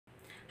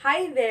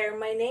Hi there,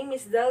 my name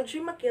is Delgy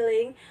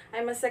Makiling.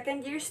 I'm a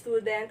second year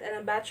student and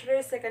a Bachelor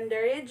of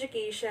Secondary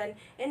Education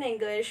in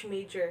English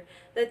major.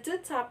 The two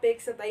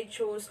topics that I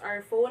chose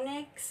are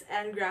phonics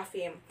and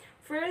grapheme.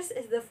 First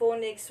is the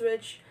phonics,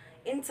 which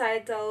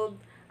entitled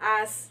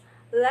as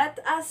Let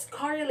Us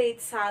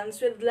Correlate Sounds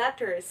with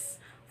Letters.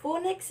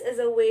 Phonics is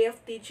a way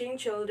of teaching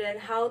children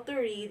how to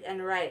read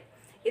and write.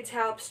 It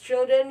helps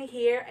children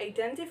hear,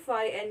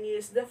 identify, and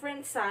use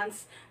different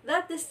sounds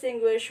that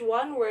distinguish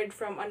one word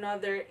from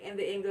another in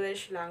the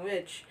English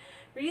language.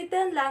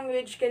 Written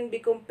language can be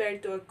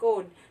compared to a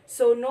code,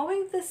 so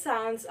knowing the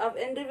sounds of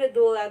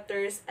individual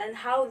letters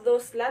and how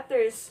those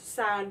letters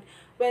sound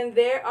when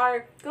they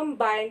are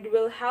combined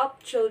will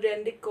help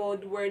children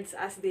decode words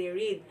as they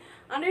read.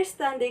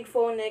 Understanding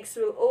phonics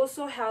will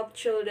also help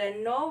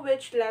children know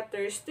which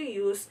letters to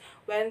use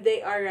when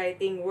they are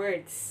writing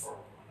words.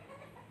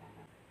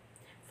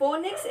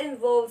 Phonics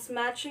involves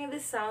matching the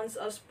sounds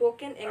of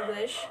spoken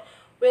English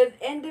with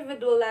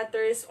individual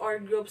letters or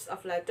groups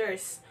of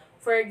letters.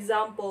 For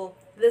example,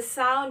 the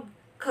sound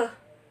k,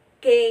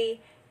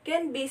 k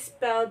can be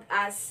spelled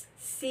as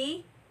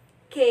c,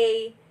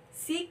 k,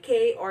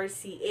 ck, or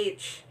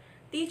ch.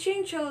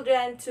 Teaching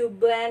children to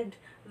blend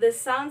the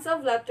sounds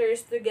of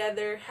letters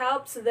together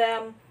helps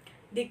them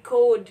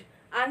decode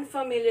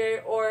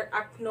unfamiliar or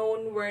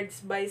unknown words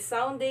by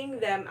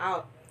sounding them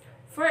out.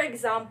 For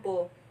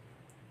example,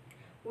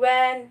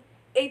 when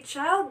a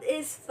child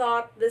is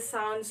taught the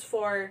sounds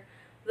for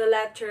the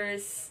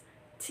letters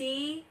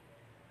T,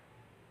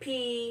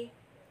 P,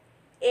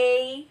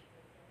 A,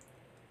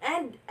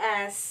 and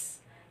S,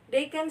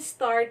 they can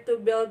start to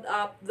build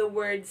up the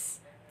words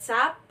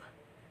tap,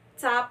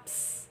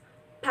 taps,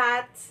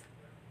 pat,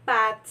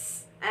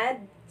 pats,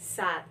 and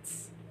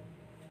sats.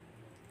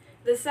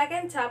 The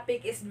second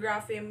topic is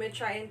grapheme,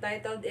 which I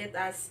entitled it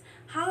as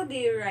How Do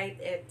You Write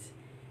It?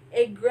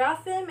 A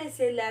grapheme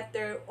is a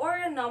letter or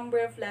a number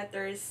of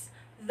letters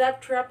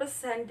that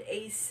represent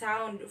a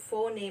sound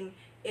phoneme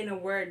in a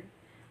word.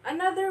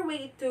 Another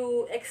way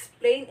to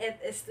explain it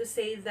is to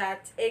say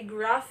that a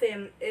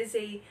grapheme is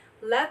a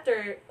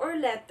letter or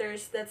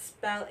letters that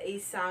spell a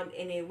sound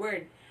in a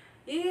word.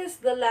 You use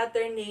the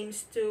letter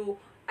names to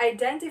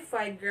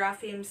identify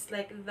graphemes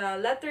like the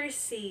letter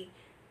C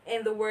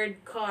in the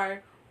word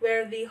car,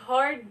 where the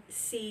hard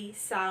C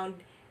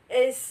sound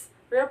is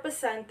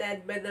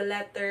represented by the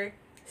letter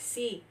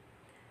C.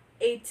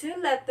 A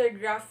two-letter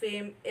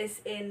grapheme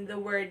is in the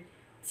word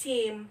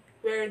team,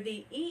 where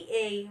the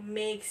EA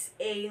makes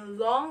a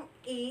long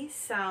E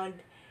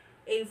sound.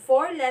 A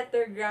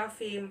four-letter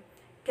grapheme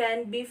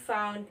can be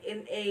found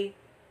in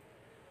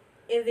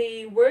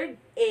the word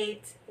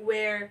eight,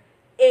 where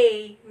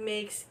A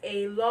makes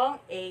a long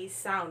A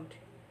sound.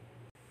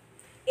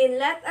 In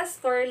Let Us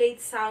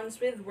Correlate Sounds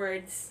with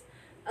Words,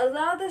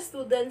 allow the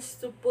students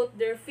to put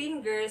their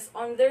fingers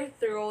on their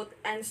throat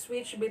and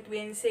switch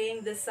between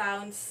saying the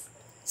sounds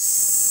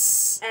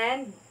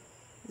and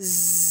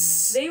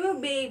they will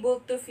be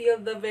able to feel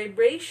the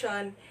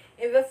vibration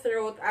in the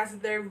throat as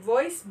their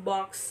voice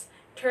box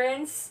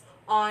turns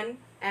on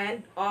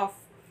and off.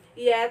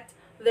 Yet,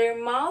 their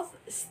mouth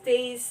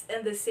stays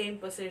in the same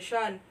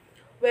position.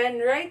 When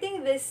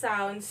writing these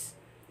sounds,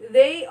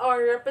 they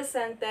are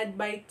represented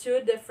by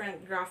two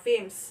different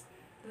graphemes.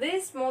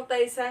 This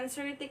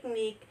multisensory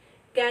technique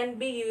can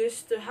be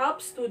used to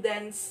help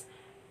students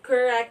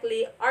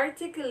correctly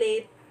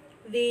articulate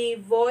the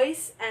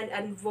voice and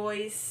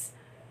unvoiced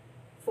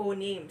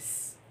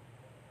phonemes.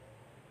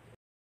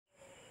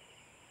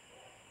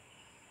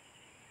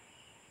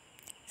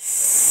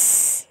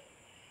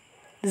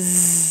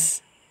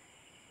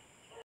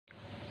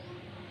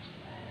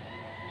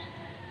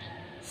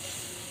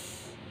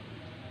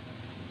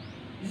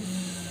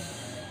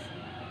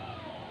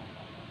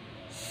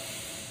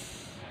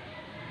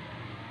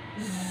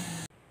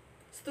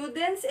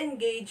 Students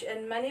engage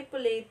in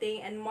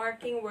manipulating and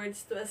marking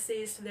words to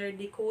assist their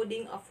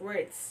decoding of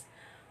words.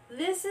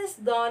 This is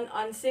done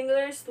on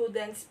singular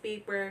students'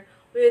 paper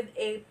with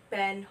a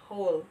pen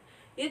hole,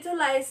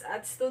 utilized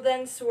at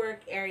students'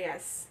 work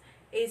areas.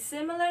 A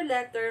similar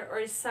letter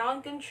or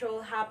sound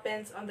control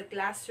happens on the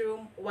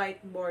classroom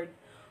whiteboard.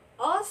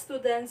 All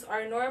students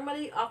are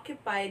normally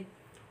occupied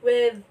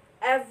with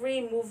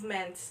every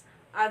movement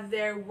at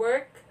their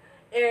work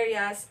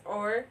areas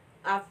or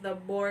at the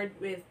board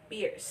with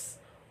peers.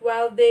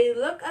 While they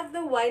look at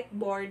the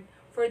whiteboard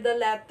for the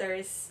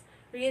letters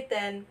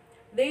written,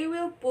 they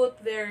will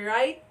put their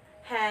right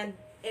hand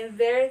in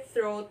their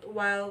throat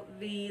while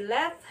the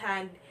left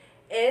hand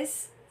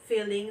is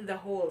filling the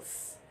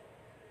holes.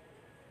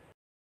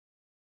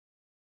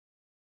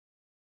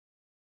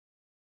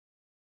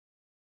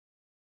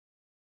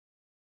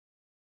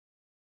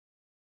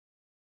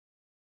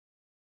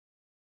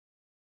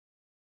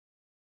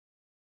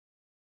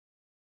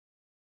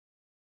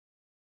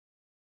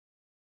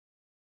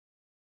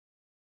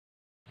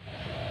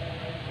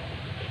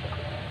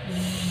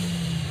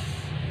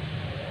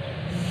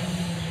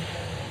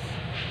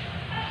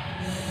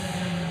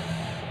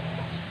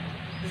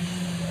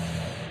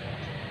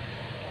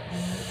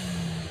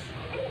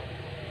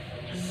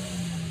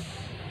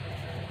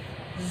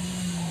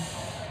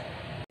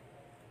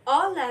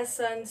 All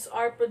lessons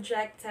are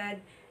projected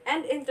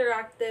and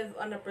interactive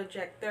on a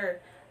projector.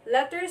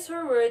 Letters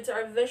or words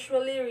are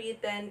visually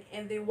written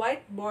in the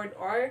whiteboard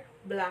or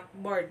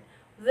blackboard.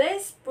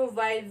 These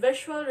provide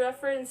visual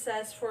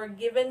references for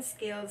given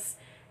skills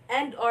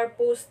and are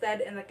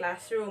posted in the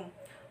classroom.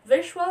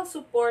 Visual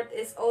support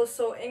is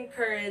also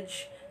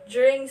encouraged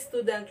during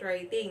student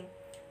writing.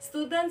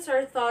 Students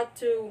are taught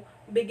to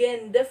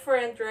begin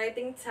different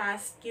writing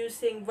tasks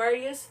using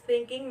various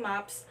thinking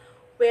maps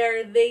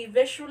where they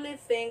visually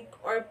think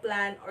or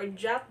plan or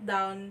jot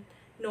down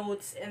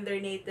notes in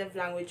their native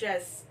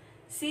languages.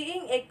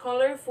 Seeing a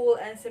colorful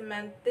and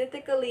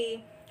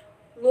semantically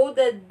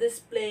loaded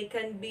display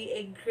can be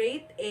a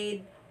great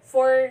aid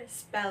for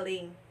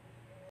spelling.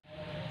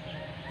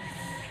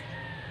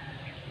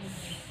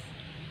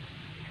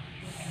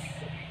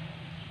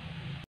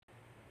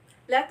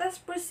 Let us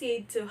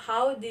proceed to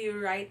how do you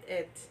write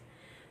it.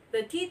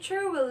 The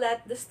teacher will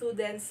let the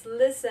students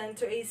listen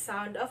to a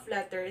sound of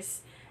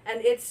letters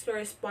and its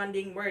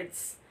corresponding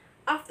words.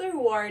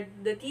 Afterward,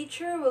 the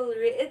teacher will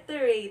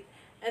reiterate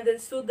and the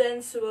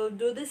students will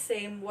do the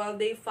same while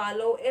they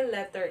follow a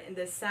letter in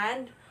the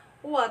sand,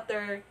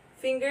 water,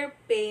 finger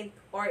paint,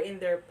 or in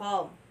their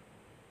palm.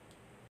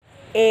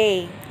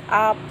 A.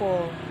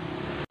 Apple.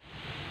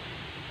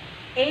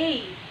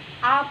 A.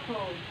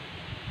 Apple.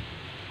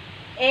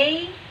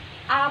 A.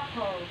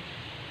 Apple.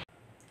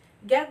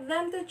 Get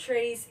them to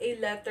trace a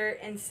letter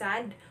in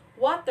sand,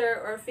 water,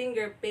 or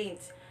finger paint.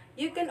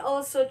 You can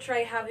also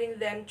try having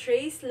them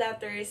trace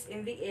letters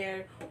in the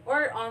air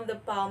or on the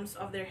palms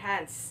of their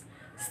hands.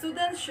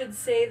 Students should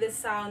say the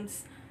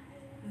sounds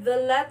the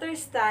letter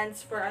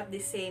stands for at the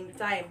same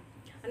time.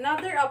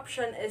 Another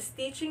option is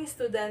teaching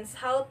students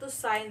how to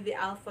sign the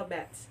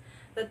alphabet.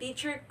 The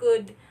teacher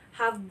could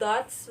have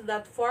dots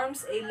that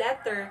forms a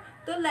letter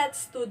to let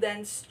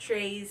students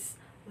trace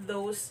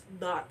those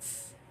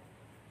dots.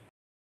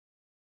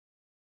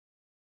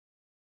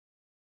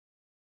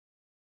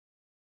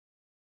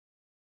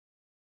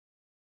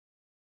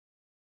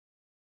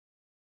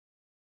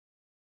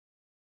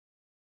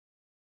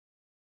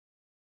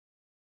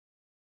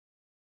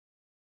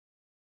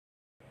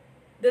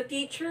 The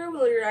teacher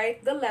will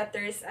write the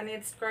letters and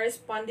its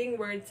corresponding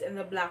words in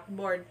the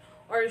blackboard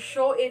or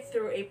show it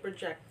through a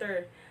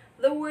projector.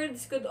 The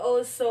words could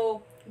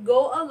also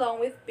go along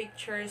with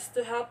pictures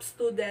to help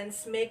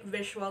students make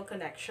visual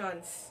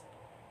connections.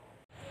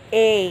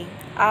 A.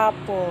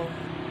 Apple.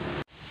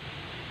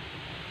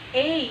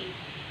 A.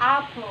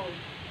 Apple.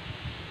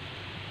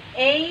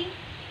 A.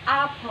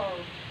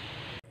 Apple.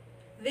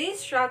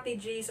 These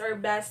strategies are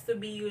best to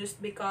be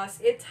used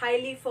because it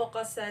highly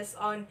focuses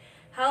on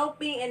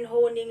helping and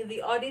honing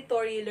the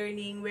auditory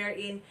learning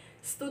wherein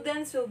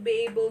students will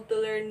be able to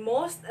learn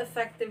most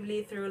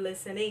effectively through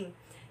listening.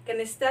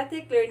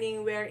 Kinesthetic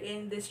learning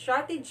wherein the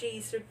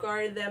strategies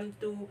require them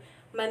to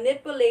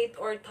manipulate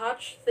or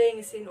touch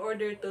things in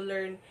order to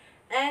learn,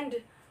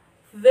 and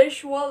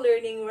visual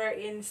learning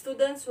wherein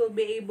students will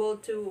be able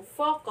to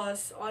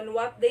focus on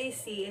what they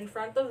see in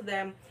front of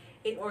them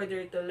in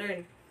order to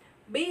learn.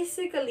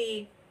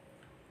 Basically,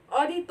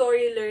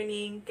 auditory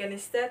learning,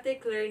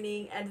 kinesthetic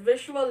learning, and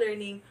visual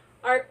learning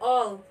are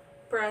all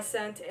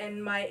present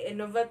in my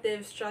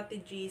innovative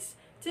strategies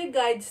to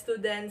guide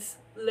students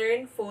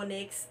learn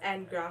phonics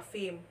and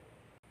grapheme.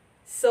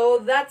 So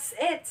that's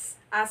it.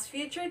 As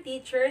future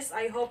teachers,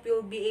 I hope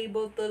you'll be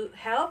able to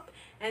help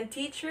and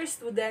teach your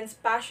students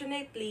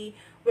passionately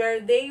where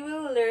they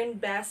will learn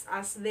best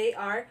as they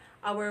are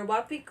our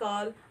what we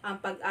call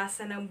ang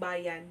pag-asa ng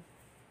bayan.